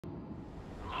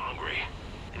sorry.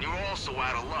 And you're also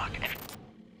out of luck.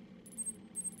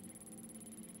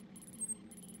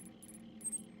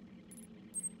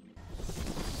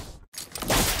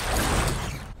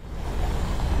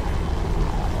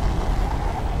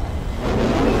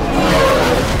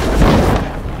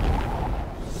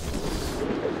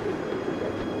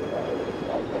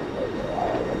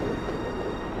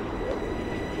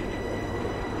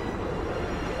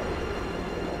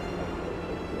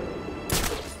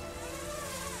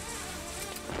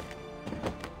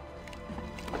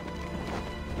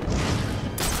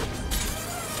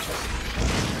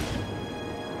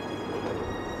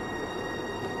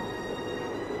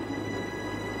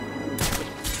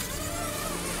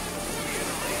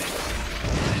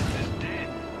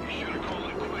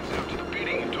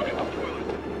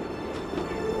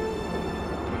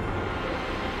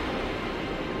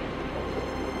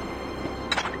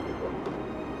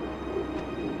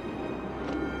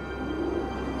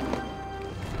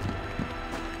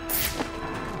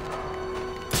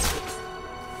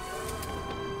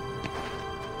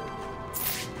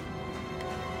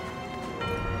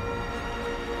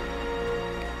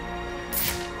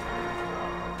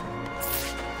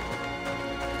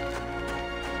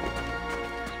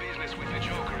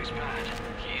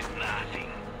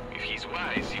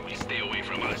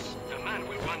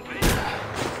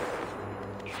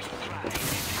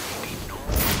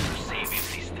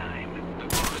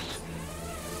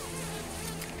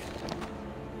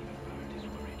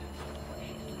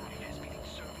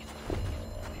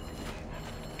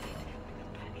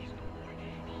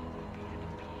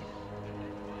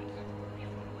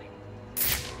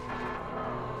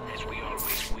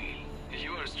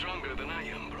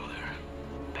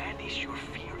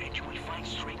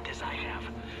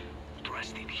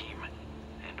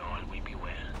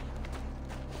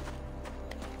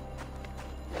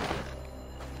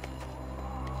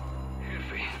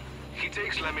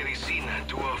 Takes la medicina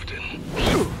too often.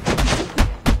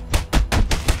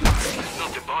 It's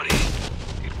not the body.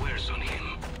 It wears on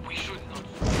him. We should not.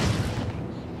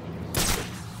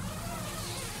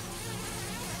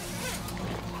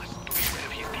 Must be rid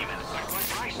of his demons. At what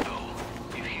price, though?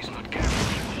 If he's not careful,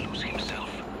 he will lose himself.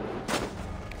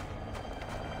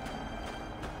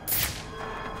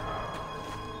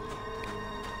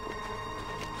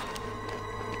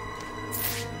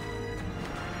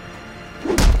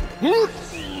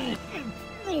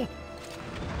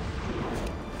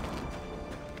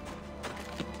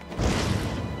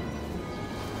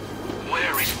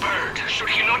 Where is Bird? Should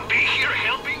he not be here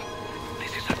helping?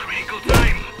 This is a critical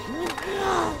time.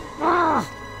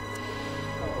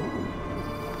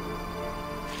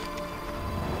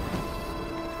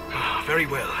 Very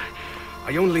well.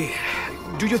 I only...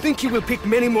 Do you think he will pick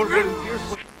many more volunteers?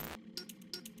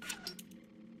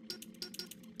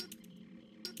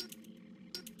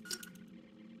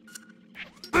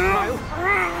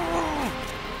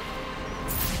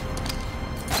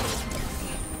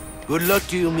 Good luck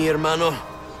to you, mi hermano.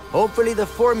 Hopefully the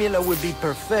formula will be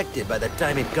perfected by the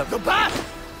time it comes.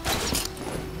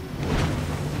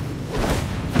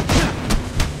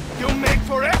 You make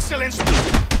for excellence!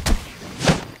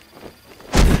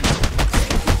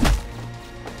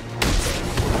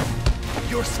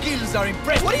 Your skills are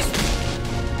impressive! What is...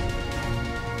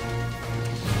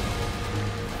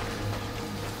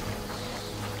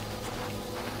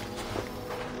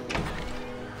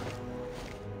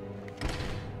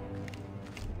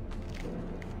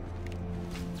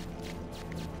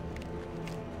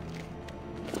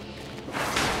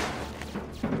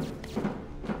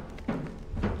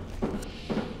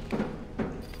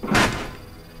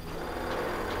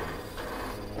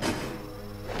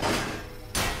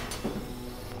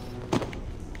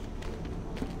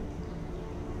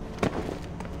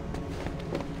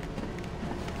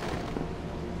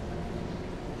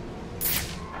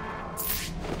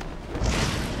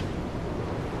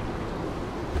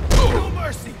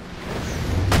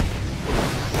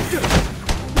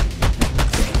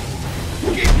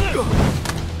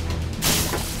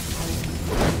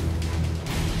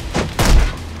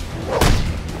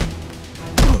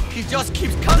 He just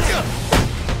keeps coming!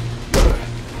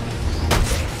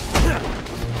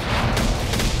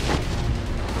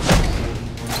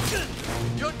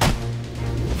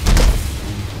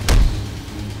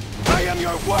 I am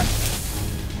your what?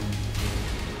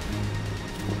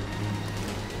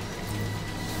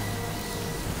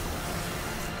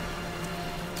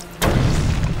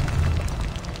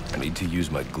 I need to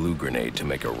use my glue grenade to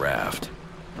make a raft.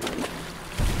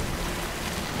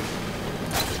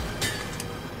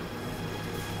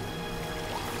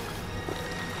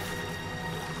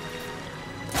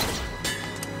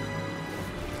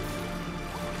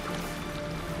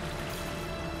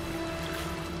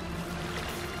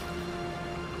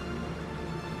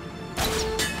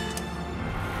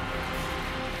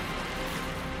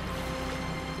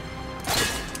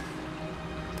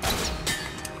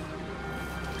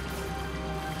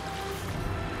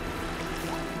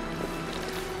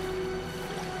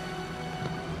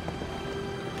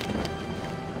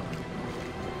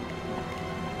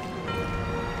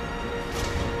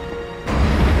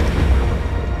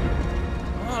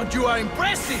 You are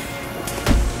impressive!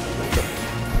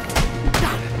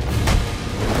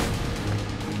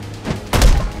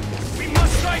 We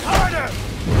must strike harder!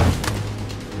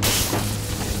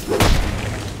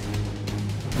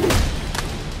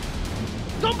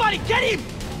 Somebody get him!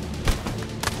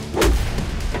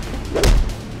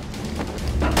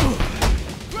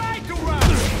 Try to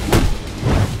run!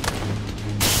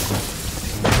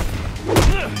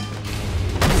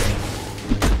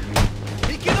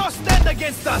 He cannot stand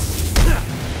against us!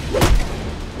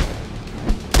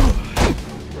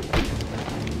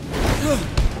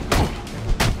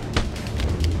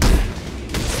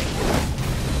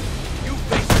 You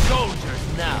face soldiers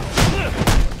now!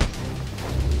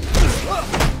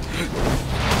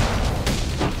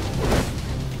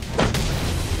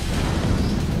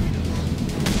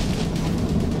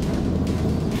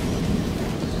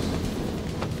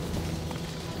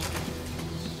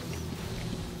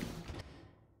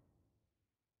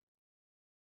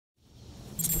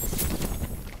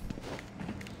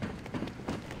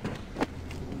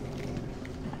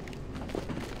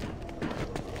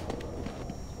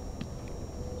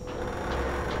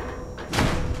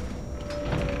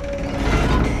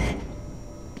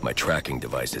 My tracking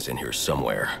device is in here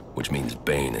somewhere, which means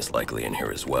Bane is likely in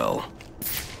here as well.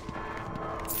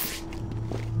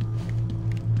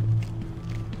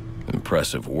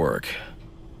 Impressive work,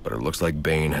 but it looks like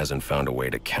Bane hasn't found a way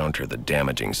to counter the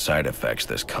damaging side effects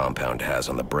this compound has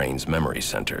on the brain's memory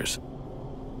centers.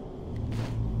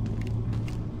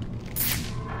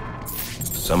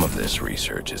 Some of this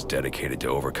research is dedicated to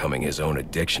overcoming his own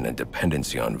addiction and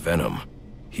dependency on venom.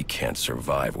 He can't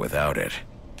survive without it.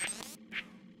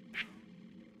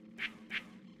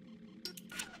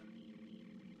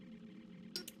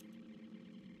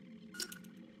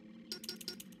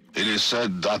 It is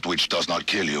said that which does not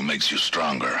kill you makes you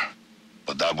stronger.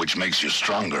 But that which makes you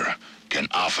stronger can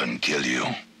often kill you.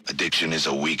 Addiction is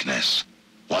a weakness,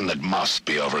 one that must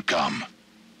be overcome.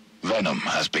 Venom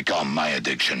has become my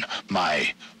addiction,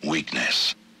 my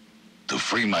weakness. To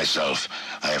free myself,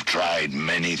 I have tried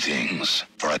many things.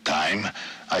 For a time,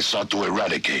 I sought to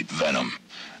eradicate venom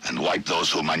and wipe those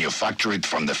who manufacture it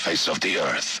from the face of the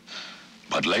earth.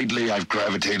 But lately, I've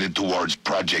gravitated towards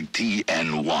Project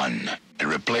TN1, a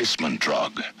replacement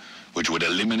drug, which would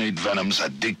eliminate Venom's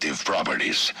addictive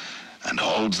properties and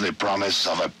holds the promise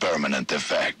of a permanent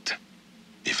effect.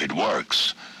 If it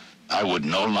works, I would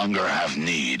no longer have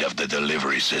need of the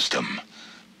delivery system.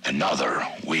 Another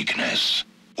weakness.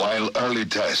 While early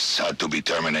tests had to be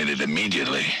terminated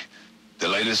immediately, the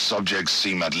latest subjects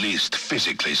seem at least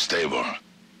physically stable.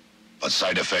 But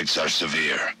side effects are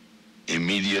severe.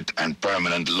 Immediate and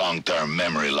permanent long-term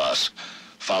memory loss,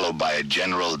 followed by a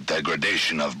general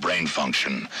degradation of brain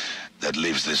function that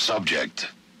leaves the subject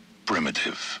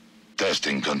primitive.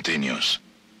 Testing continues.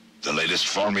 The latest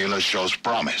formula shows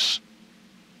promise.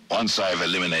 Once I've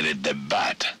eliminated the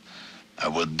bat, I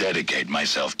will dedicate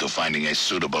myself to finding a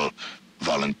suitable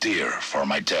volunteer for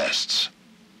my tests.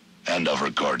 End of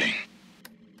recording.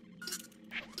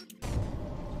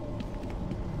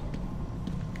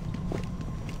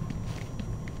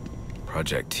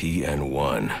 Project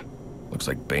TN1. Looks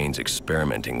like Bane's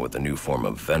experimenting with a new form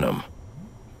of venom.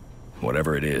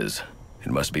 Whatever it is,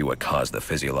 it must be what caused the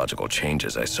physiological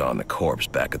changes I saw in the corpse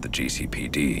back at the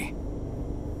GCPD.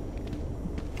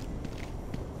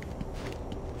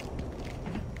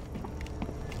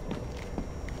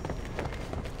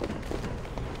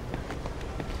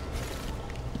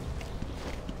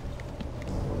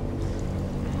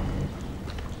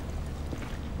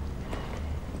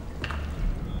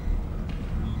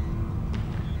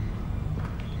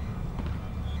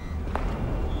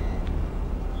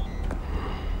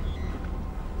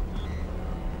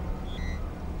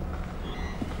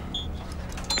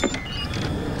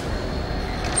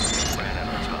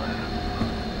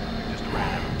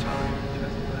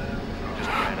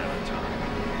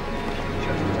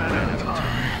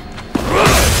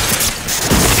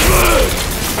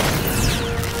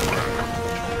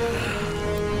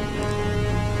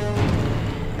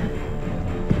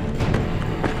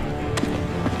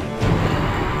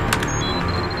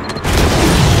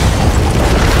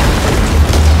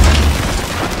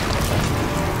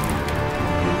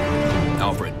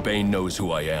 Bane knows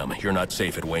who I am. You're not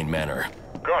safe at Wayne Manor.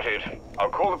 Got it. I'll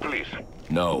call the police.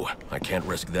 No, I can't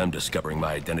risk them discovering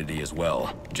my identity as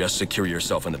well. Just secure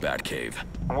yourself in the Batcave.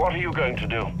 What are you going to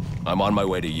do? I'm on my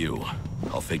way to you.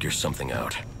 I'll figure something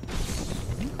out.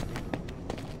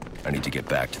 I need to get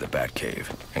back to the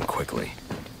Batcave, and quickly.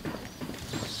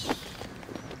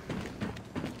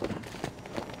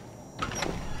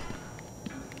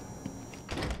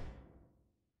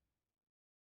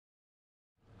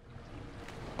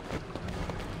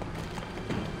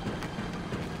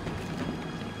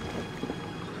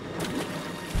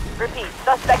 Repeat,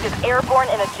 suspect is airborne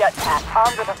in a jetpack,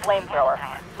 armed with a flamethrower.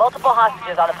 Multiple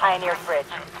hostages on the Pioneer's Bridge.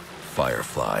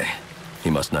 Firefly.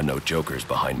 He must not know Joker's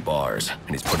behind bars,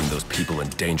 and he's putting those people in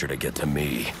danger to get to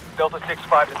me. Delta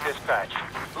 6-5 to dispatch.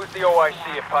 Who's the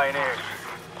OIC at Pioneers?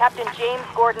 Captain James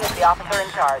Gordon is the officer in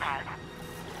charge.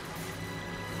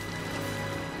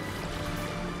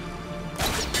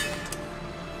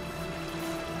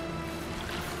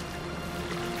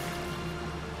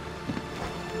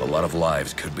 A lot of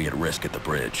lives could be at risk at the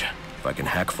bridge. If I can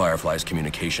hack Firefly's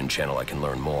communication channel, I can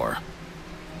learn more.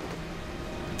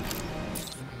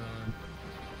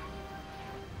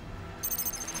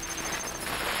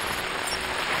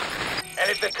 And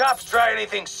if the cops try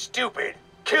anything stupid,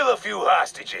 kill a few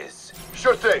hostages.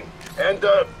 Sure thing. And,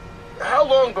 how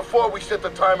long before we set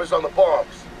the timers on the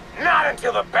bombs? Not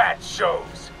until the bat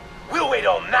shows. We'll wait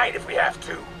all night if we have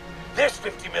to. There's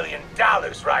 $50 million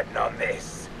riding on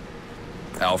this.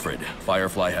 Alfred,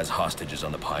 Firefly has hostages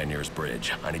on the Pioneer's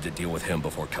Bridge. I need to deal with him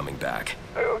before coming back.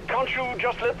 Can't you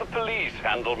just let the police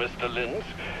handle Mr. Linz?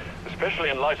 Especially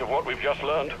in light of what we've just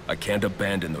learned. I can't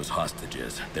abandon those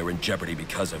hostages. They're in jeopardy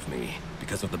because of me.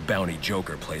 Because of the bounty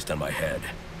Joker placed on my head.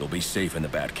 They'll be safe in the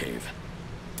Batcave.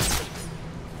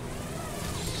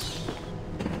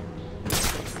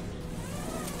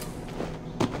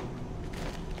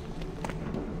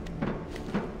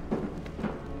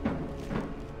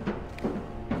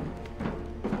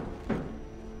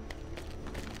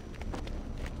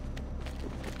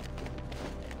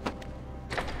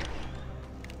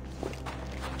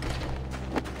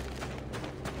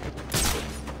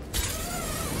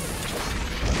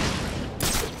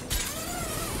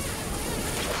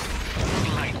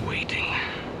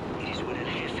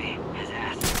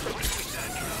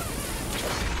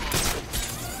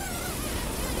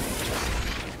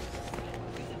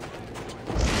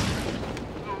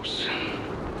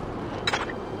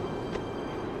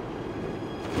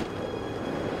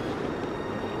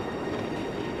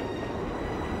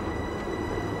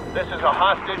 This is a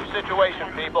hostage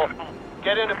situation, people.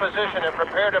 Get into position and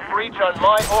prepare to breach on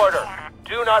my order.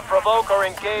 Do not provoke or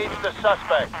engage the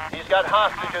suspect. He's got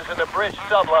hostages in the bridge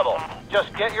sublevel.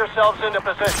 Just get yourselves into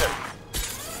position.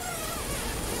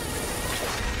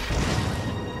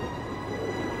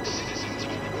 Citizens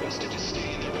are requested to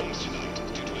stay in their homes tonight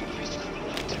due to increased criminal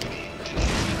activity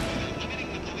and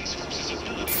limiting the police force's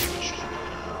ability to patrol.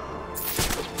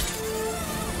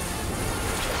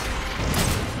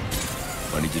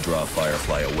 I need to draw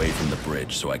Firefly away from the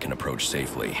bridge so I can approach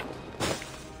safely.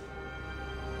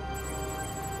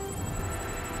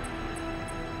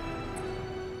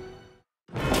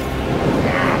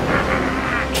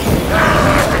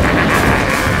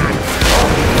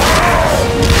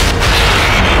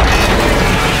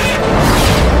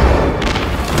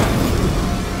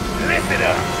 Listen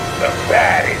up. The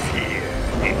bat is here.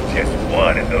 It's just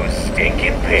one of those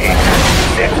stinking pigs.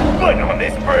 Sets foot on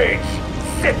this bridge.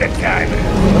 Set the timer.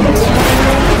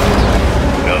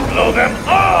 We'll blow them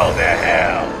all to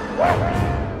hell.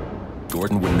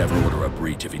 Gordon would never order a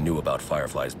breach if he knew about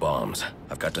Firefly's bombs.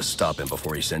 I've got to stop him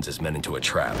before he sends his men into a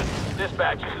trap.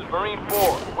 Dispatch, this is Marine 4.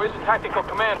 Where's the tactical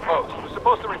command post? We're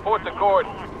supposed to report to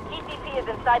Gordon. TCP is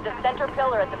inside the center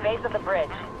pillar at the base of the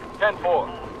bridge. 10-4.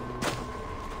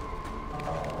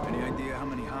 Any idea how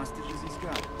many hostages he's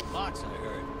got? Lots, I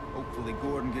heard. Hopefully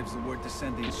Gordon gives the word to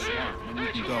send in SWAT, and then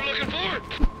we can go.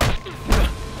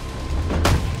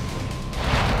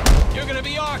 You're gonna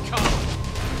be our cover.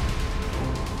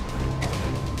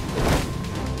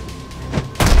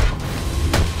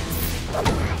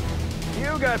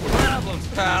 You got problems,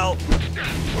 pal.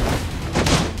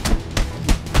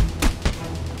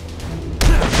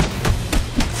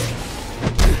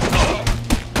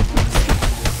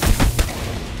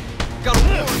 Got a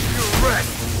warrant for your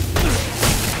arrest.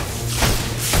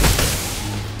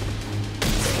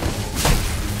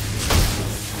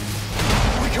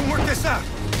 We can work this out!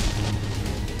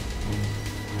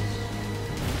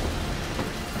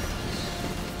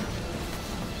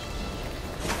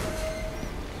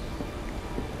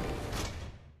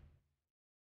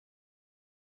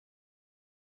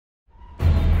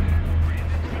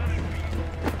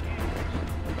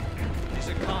 He's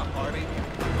a cop, Harvey.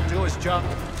 He'll do his job.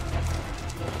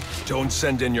 Don't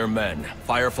send in your men.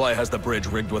 Firefly has the bridge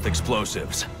rigged with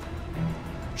explosives.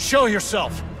 Show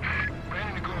yourself.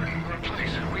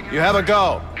 You have a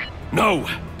go. No!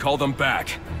 Call them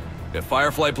back. If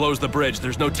Firefly blows the bridge,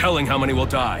 there's no telling how many will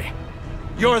die.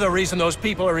 You're the reason those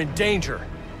people are in danger.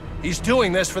 He's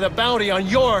doing this for the bounty on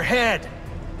your head.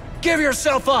 Give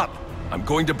yourself up! I'm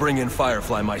going to bring in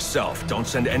Firefly myself. Don't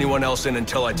send anyone else in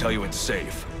until I tell you it's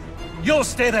safe. You'll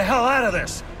stay the hell out of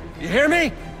this. You hear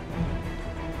me?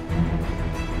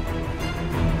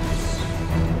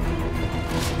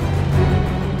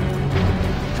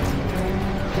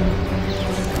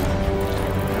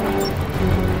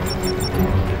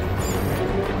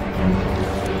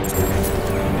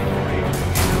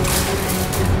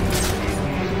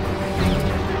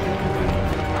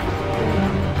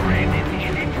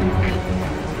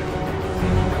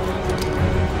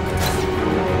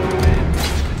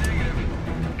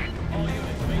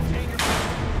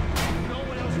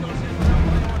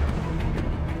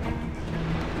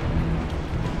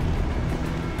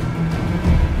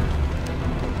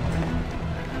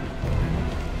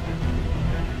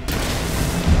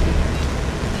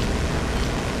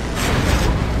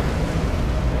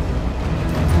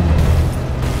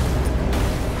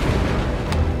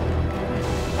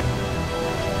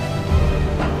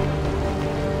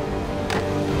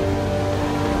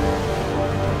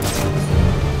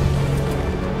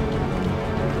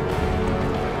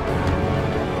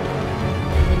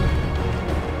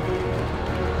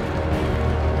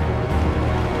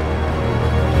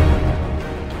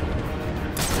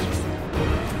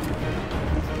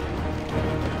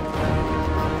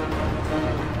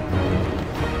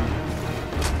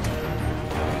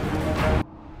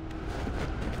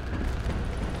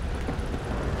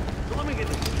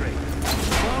 straight.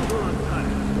 Bombs are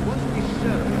untouched. Once we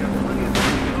set them, we got plenty of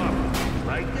time to offer.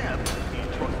 Right, Deb?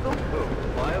 Trust them? Who?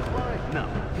 Firefly? No.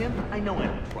 Him, I know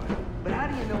Enterprise. But how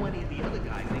do you know any of the other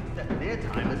guys think that their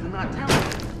time is not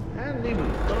talented? Hadn't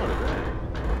even thought of that.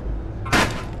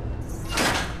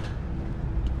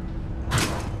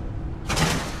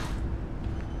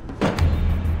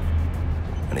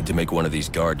 I need to make one of these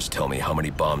guards tell me how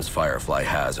many bombs Firefly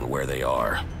has and where they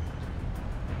are.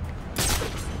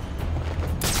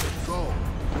 So,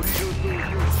 what are you gonna do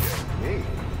with yours, Jay? Hey,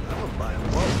 I'm gonna buy them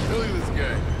both. Look at this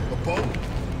guy. A boat?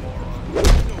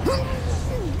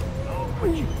 What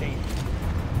you think?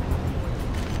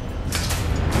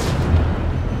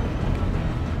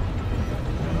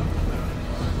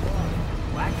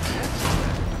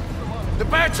 The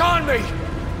bat's on me!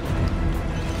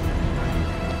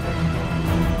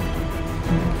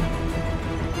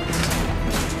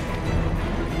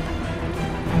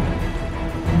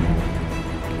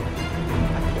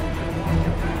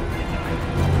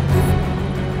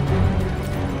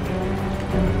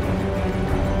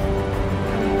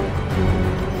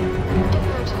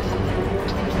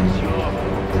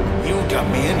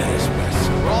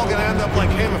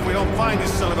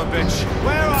 Son of a bitch.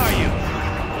 Where are you?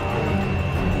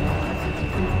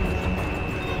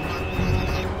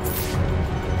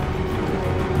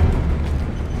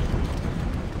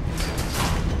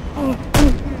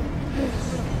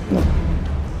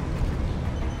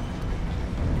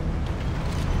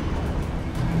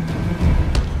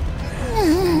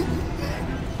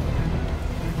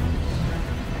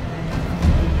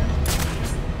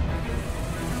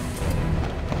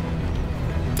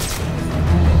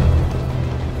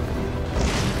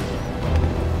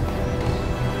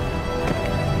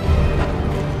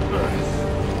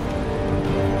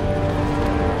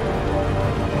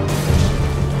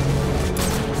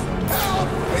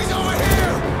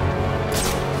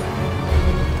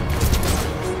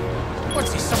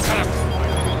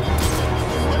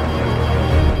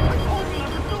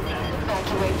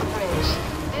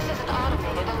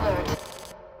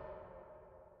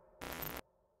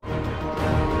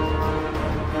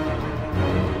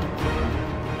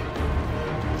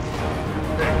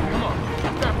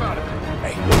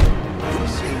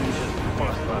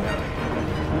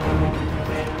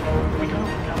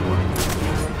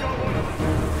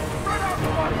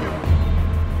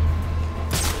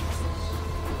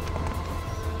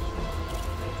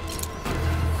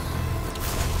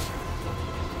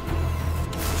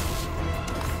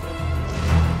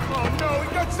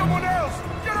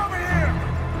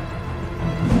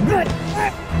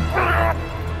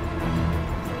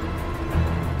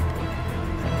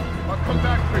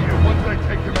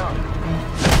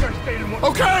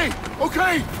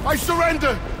 Okay! I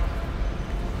surrender!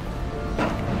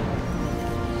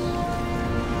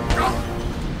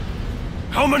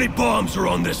 How many bombs are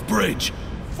on this bridge?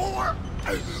 4!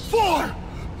 4!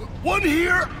 One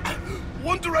here,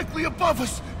 one directly above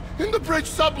us, in the bridge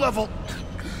sublevel,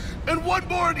 and one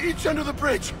more at each end of the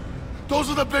bridge. Those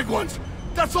are the big ones.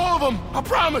 That's all of them, I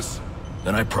promise!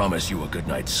 Then I promise you a good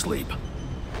night's sleep.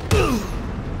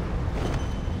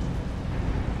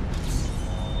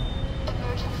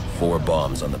 4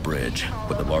 bombs on the bridge,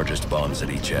 with the largest bombs at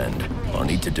each end. I'll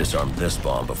need to disarm this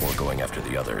bomb before going after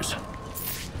the others.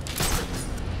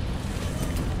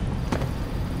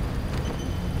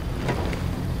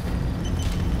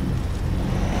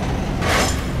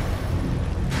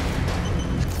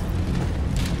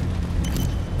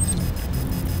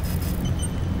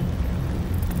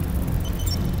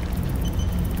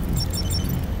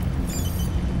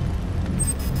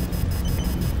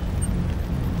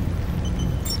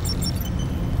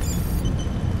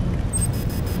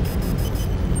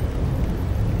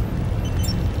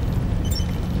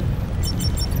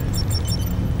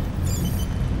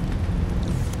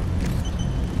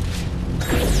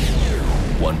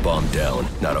 One bomb down,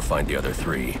 now to find the other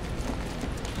 3.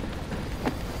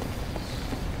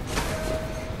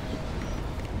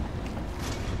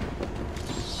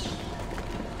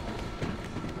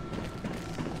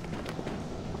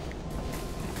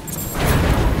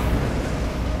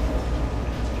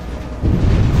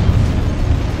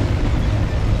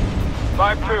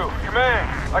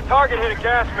 Command, our target hit a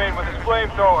gas main with his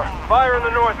flamethrower. Fire in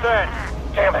the north end.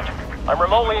 Damn it. I'm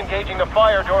remotely engaging the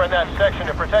fire door in that section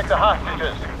to protect the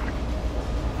hostages.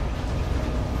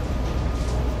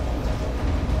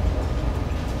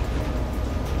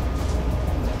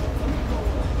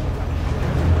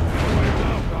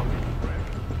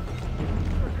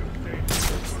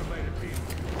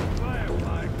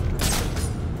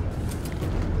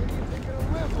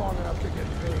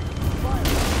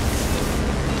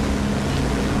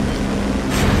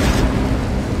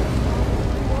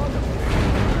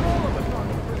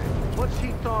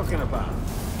 talking about?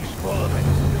 He's full of it.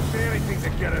 He'll say anything to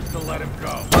get us to let him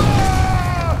go.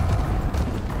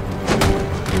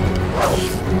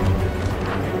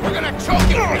 We're gonna choke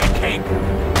you for the cake!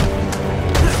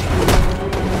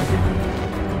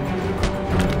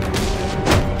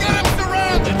 Get him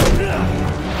surrounded!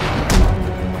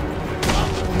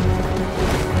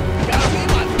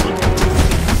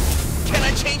 Can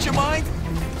I change your mind?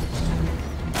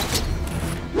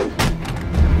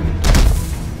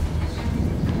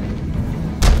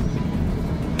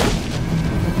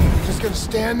 Just gonna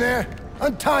stand there?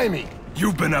 Untie me!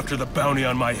 You've been after the bounty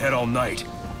on my head all night.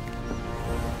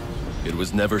 It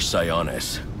was never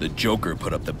Sionis. The Joker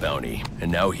put up the bounty,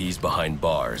 and now he's behind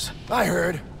bars. I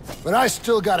heard, but I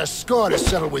still got a score to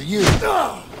settle with you.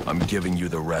 I'm giving you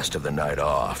the rest of the night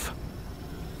off.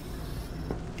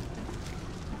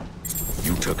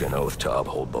 You took an oath to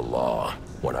uphold the law.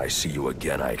 When I see you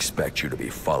again, I expect you to be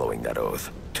following that oath,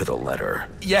 to the letter.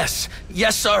 Yes.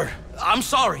 Yes, sir. I'm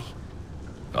sorry.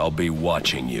 I'll be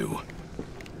watching you.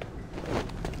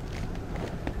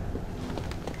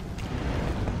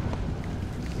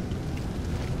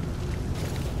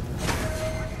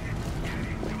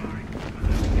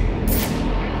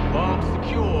 Bomb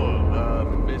secure,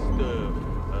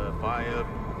 Mr.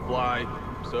 Firefly,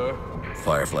 sir.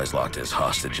 Firefly's locked his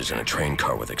hostages in a train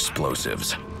car with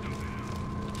explosives.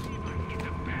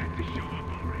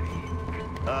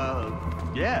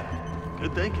 Yeah.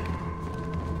 Good thinking.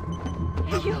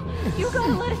 You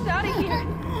gotta let us out of here.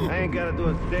 I ain't gotta do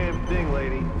a damn thing,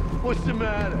 lady. What's the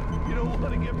matter? You don't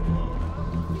want to get blown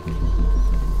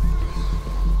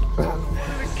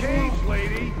In the cage,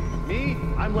 lady. Me?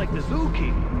 I'm like the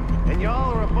zookeeper. And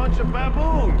y'all are a bunch of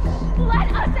baboons.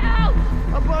 Let us out!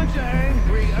 A bunch of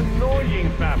angry,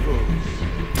 annoying baboons.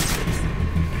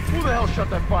 Who the hell shut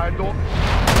that fire door?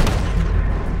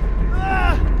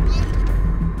 Ah!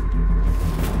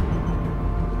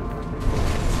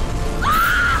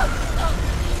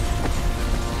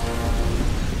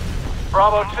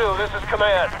 Bravo 2, this is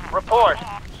Command. Report.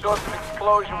 Source of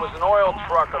explosion was an oil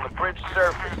truck on the bridge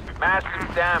surface.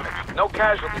 Massive damage. No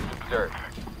casualties observed.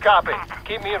 Copy.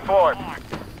 Keep me informed.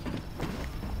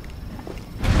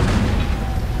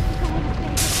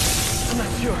 I'm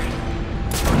not sure.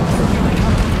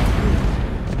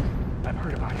 I've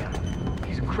heard about him.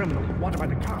 He's a criminal, wanted by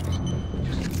the cops.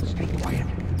 Just stay quiet.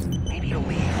 Maybe he'll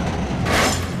leave.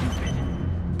 Stupid.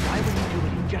 Why would he do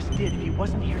what he just did if he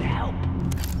wasn't here to help?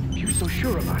 If you're so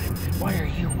sure about him, why are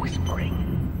you whispering?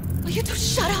 Will you two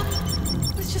shut up?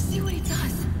 Let's just see what he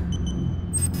does.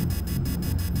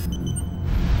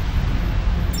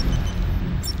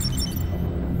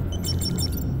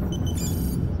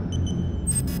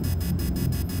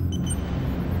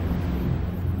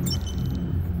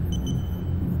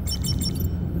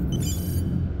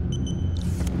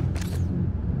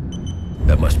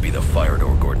 That must be the fire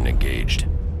door Gordon engaged.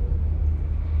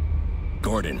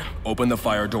 Gordon, open the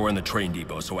fire door in the train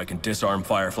depot so I can disarm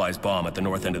Firefly's bomb at the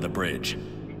north end of the bridge.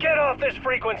 Get off this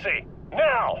frequency!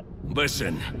 Now!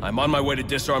 Listen, I'm on my way to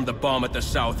disarm the bomb at the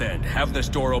south end. Have this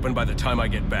door open by the time I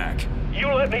get back.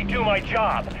 You let me do my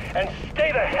job, and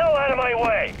stay the hell out of my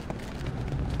way!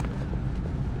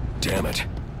 Damn it.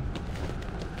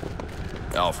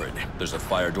 Alfred, there's a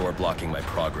fire door blocking my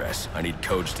progress. I need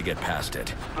codes to get past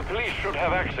it. The police should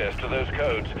have access to those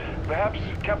codes. Perhaps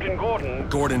Captain Gordon...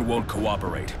 Gordon won't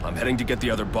cooperate. I'm heading to get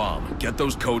the other bomb. Get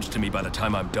those codes to me by the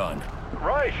time I'm done.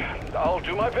 Right. I'll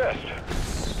do my best.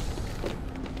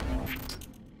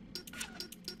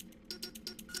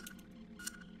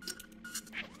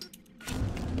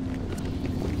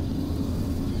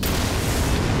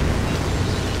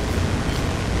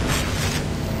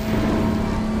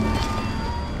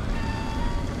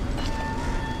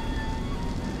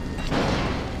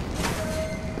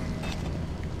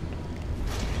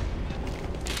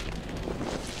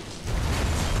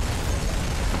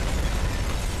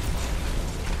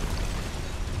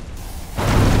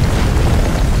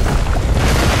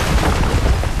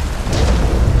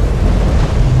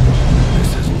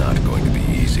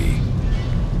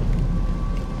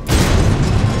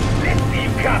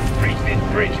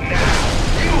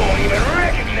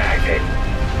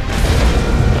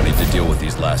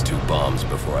 last two bombs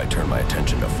before I turn my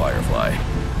attention to Firefly.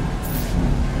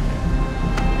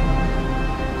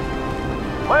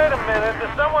 Wait a minute,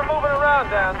 there's someone moving around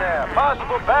down there.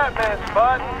 Possible Batman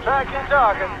spot and tracking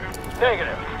target.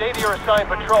 Negative. Stay to your assigned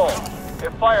patrol.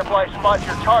 If Firefly spots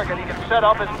your target, he can set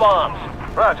off his bombs.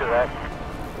 Roger that.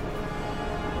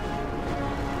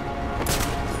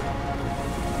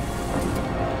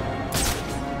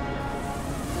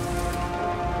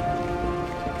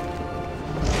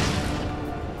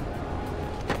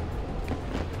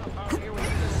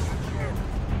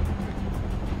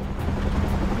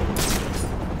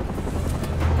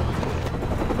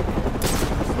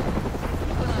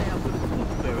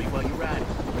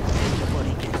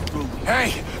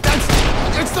 Hey,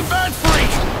 it's the bad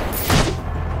freak!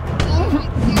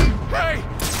 Hey!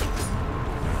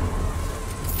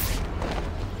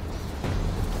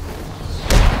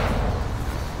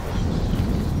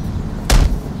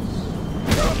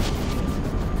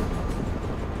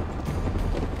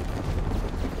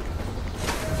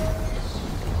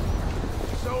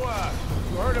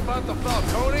 You heard about the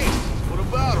Falcone? What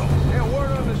about him? Yeah,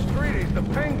 word on the street is the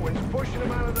Penguin's pushing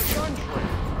him out of the country.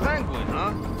 Penguin,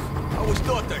 huh? I always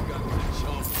thought that guy was a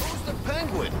chump. Who's the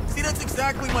Penguin? See, that's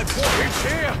exactly my point. It's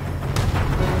here!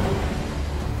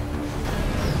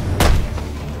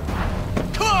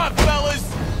 Come on, fellas!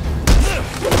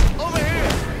 Over here!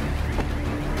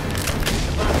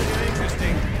 About to get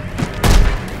interesting.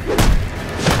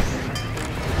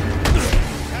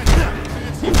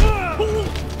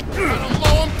 Gotta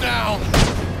mow him down!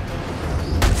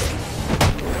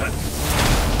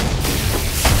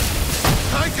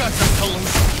 I got the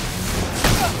solution!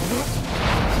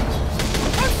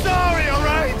 I'm sorry,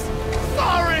 alright?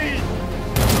 Sorry!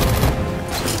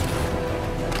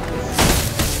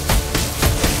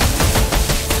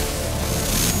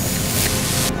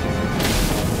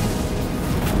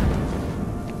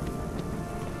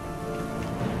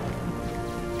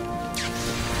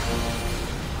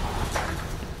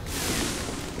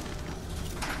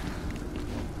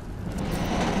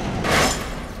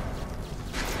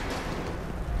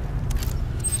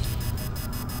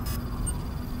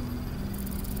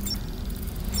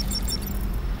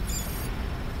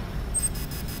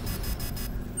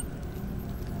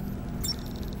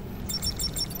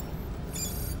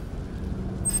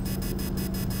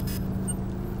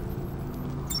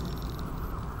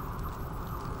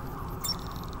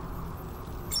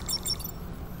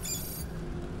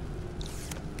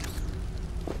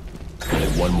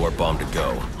 One more bomb to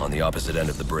go, on the opposite end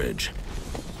of the bridge.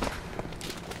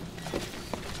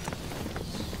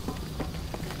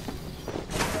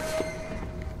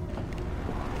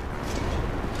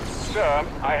 Sir,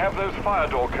 I have those fire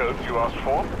door codes you asked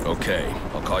for. Okay,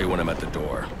 I'll call you when I'm at the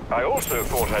door. I also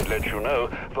thought I'd let you know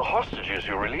the hostages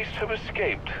you released have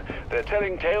escaped. They're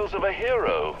telling tales of a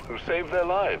hero who saved their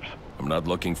lives. I'm not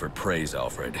looking for praise,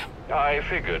 Alfred. I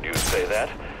figured you'd say that.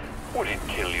 Would it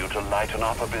kill you to lighten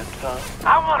up a bit, sir?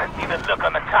 I want to see the look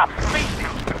on the cops' faces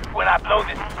when I blow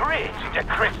this bridge into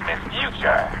Christmas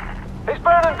future. He's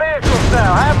burning vehicles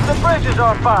now. Half of the bridge is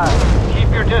on fire.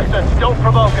 Keep your distance. Don't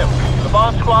provoke him. The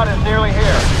bomb squad is nearly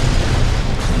here.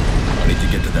 I need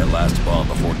to get to that last bomb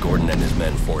before Gordon and his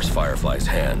men force Firefly's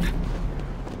hand.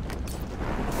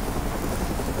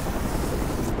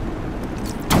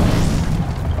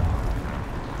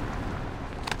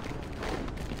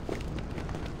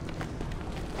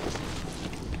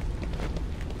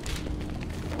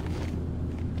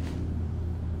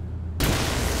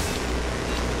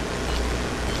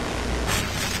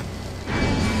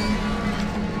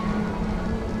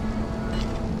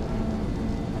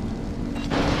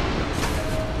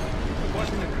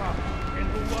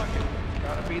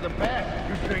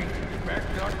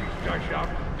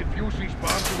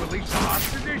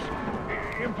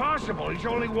 He's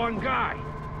only one guy.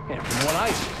 And from what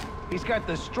I see, he's got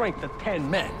the strength of 10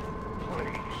 men.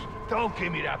 Please, don't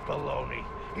give me that baloney.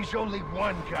 He's only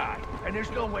one guy, and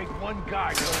there's no way one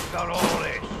guy could have done all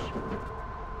this.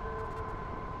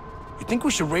 You think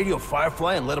we should radio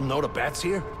Firefly and let him know the Bat's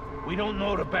here? We don't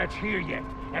know the Bat's here yet,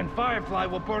 and Firefly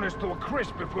will burn us to a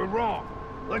crisp if we're wrong.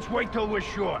 Let's wait till we're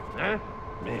sure, huh?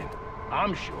 Man,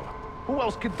 I'm sure. Who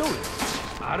else could do this?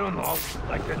 I don't know,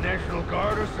 like the National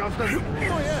Guard or something? Oh,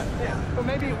 yeah. Or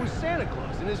maybe it was Santa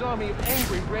Claus and his army of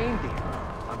angry reindeer.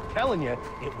 I'm telling you,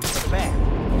 it was the Bat.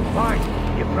 Fine,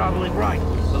 you're probably right.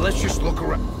 But let's just look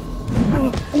around.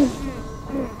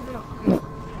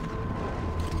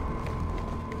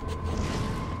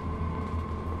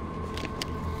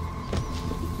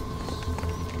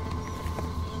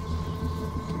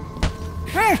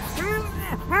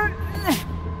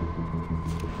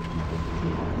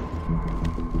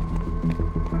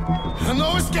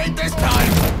 No escape this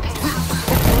time!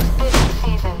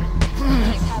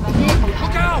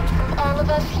 Look out! All of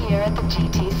us here at the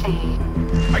GTC.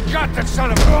 I got that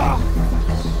son of a...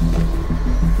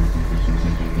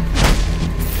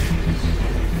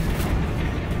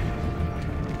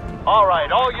 All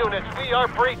right, all units, we are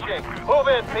breaching. Move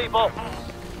in, people.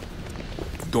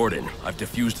 Gordon, I've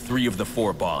defused 3 of the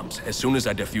 4 bombs. As soon as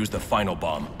I defuse the final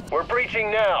bomb... We're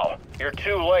breaching now. You're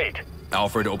too late.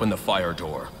 Alfred, open the fire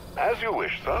door. As you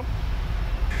wish, sir.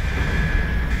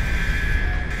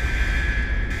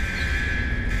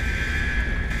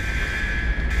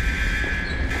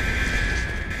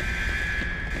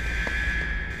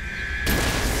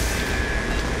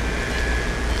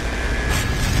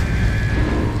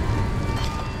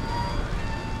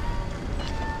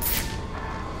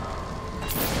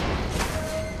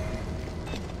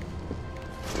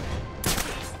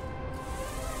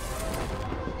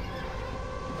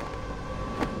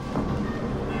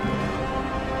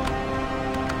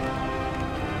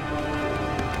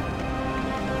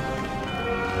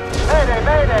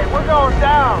 going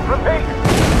down. Repeat.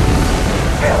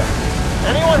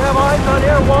 Anyone have eyes on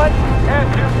Air 1? Air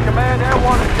 2 command, Air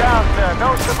 1 is down, sir.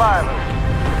 No survivors.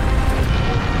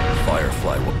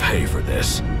 Firefly will pay for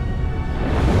this.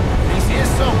 He's here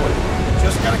somewhere.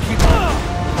 Just gotta keep on.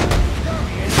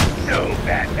 No,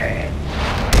 Batman.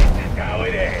 This is how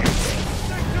it is.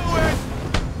 Do it!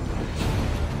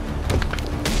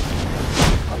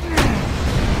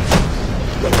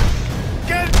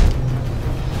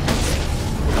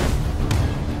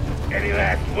 Any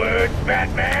last words,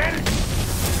 Batman?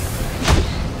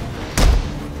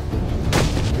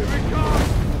 Here we come!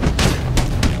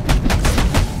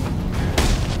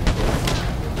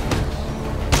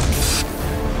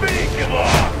 Finish him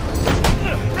off!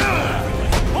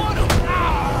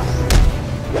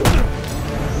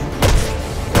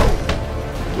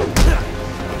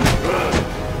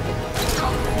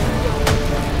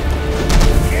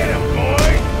 Get him,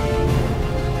 boy!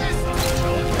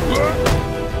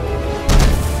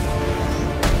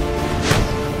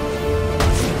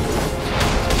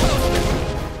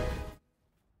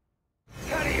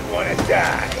 How do you want to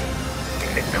die?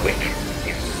 In the quick,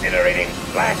 incinerating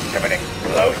flash of an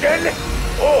explosion?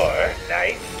 Or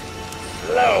nice,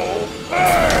 slow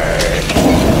burn?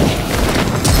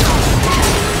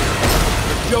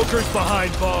 The Joker's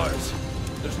behind bars.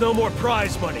 There's no more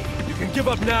prize money. You can give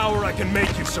up now or I can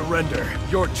make you surrender.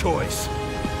 Your choice.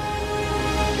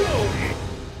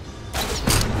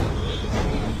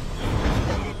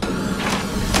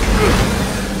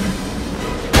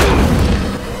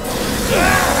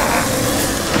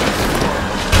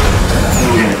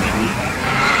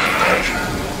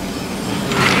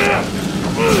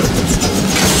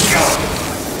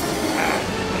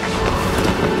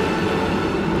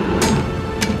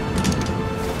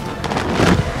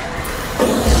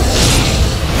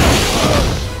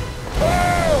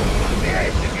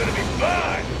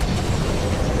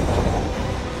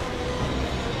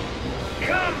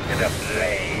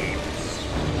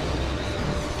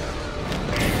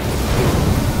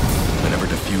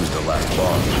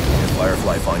 If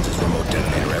Firefly finds his remote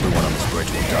detonator, everyone on this bridge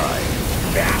will die.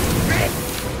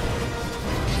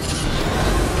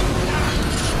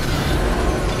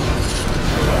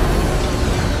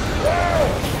 Whoa!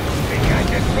 They got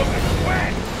this from the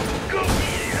sweat! Go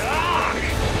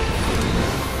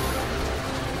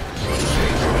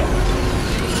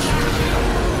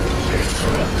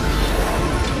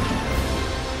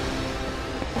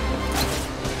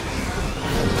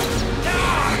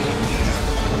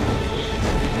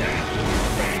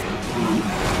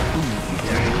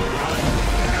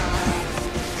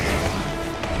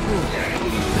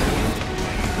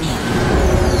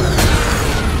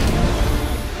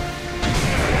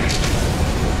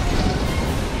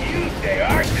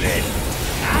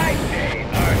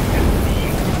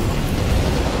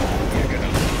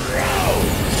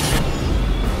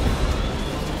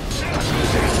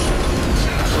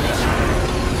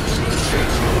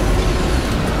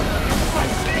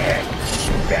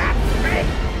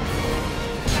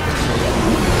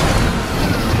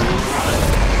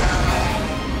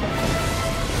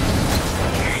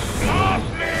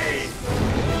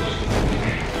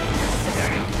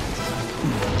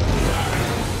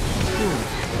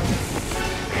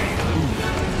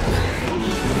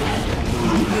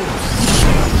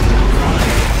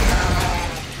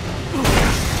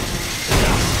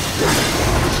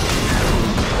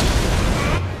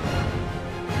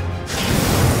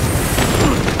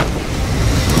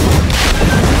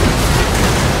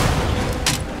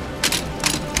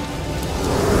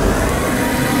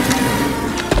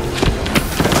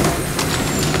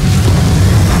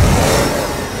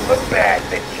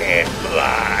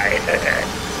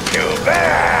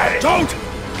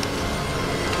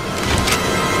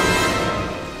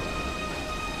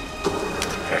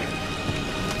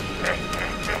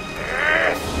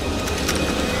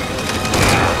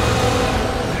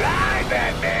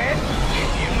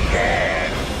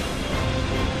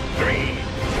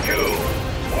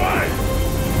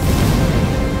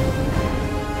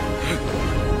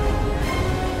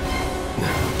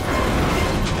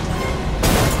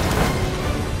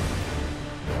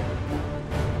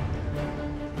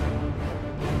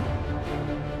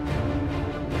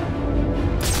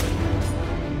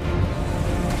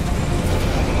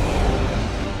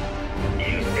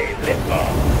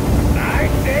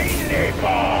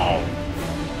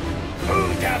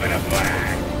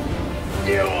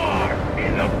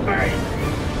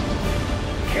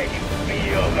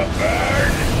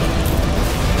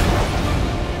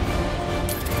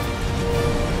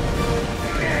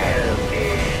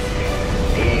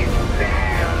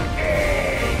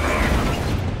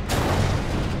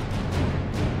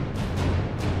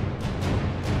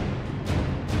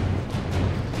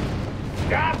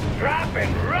Stop, drop,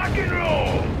 and rock and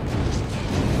roll!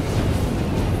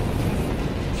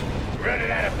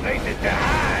 Running out of places to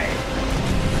hide!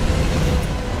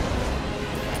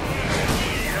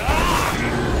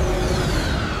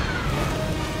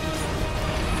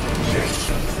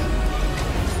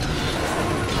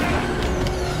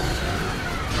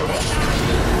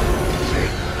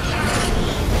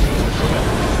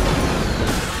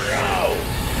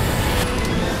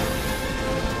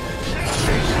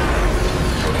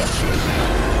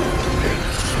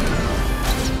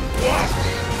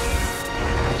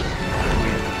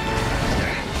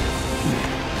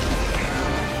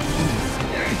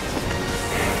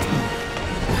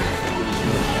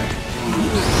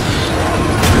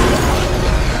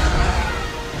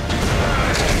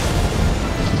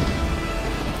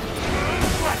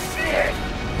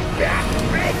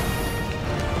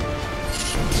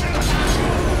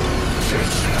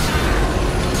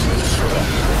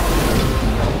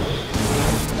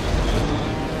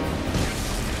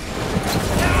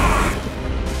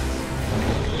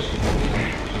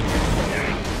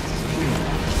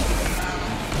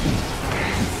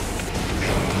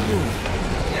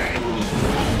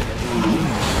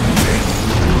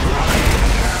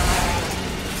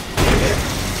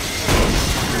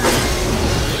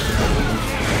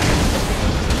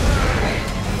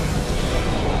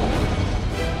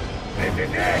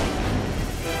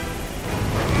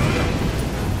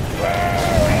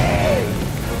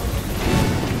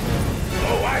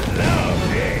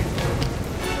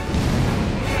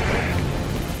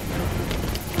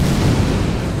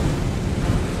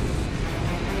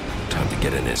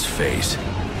 Get in his face.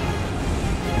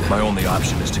 My only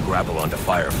option is to grapple onto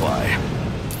Firefly.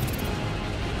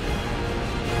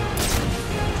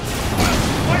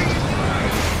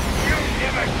 You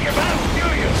never give up, do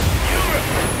you? You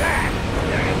refuse that!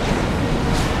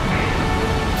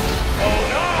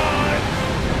 Hold on!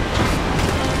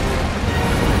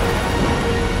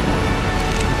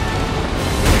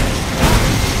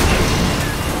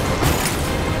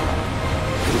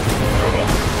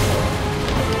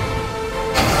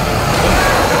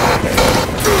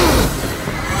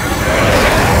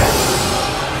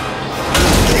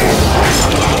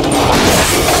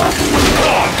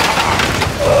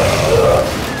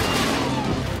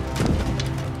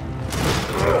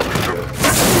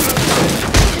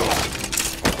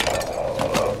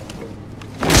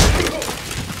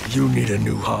 You need a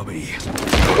new hobby.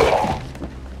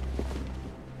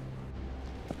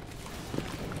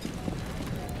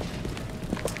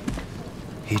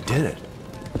 He did it.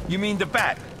 You mean the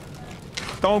bat?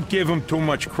 Don't give him too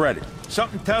much credit.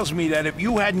 Something tells me that if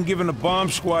you hadn't given the bomb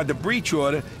squad the breach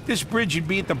order, this bridge would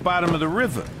be at the bottom of the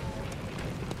river.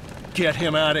 Get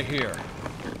him out of here.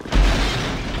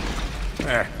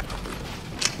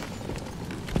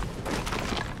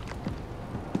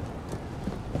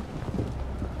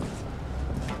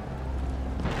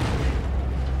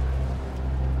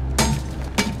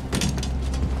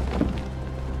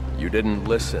 You didn't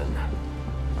listen.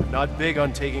 Not big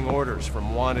on taking orders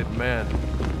from wanted men.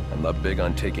 I'm not big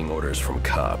on taking orders from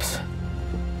cops.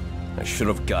 I should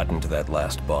have gotten to that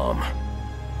last bomb.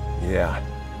 Yeah.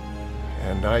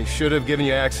 And I should have given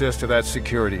you access to that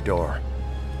security door.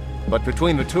 But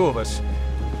between the two of us,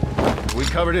 we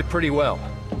covered it pretty well.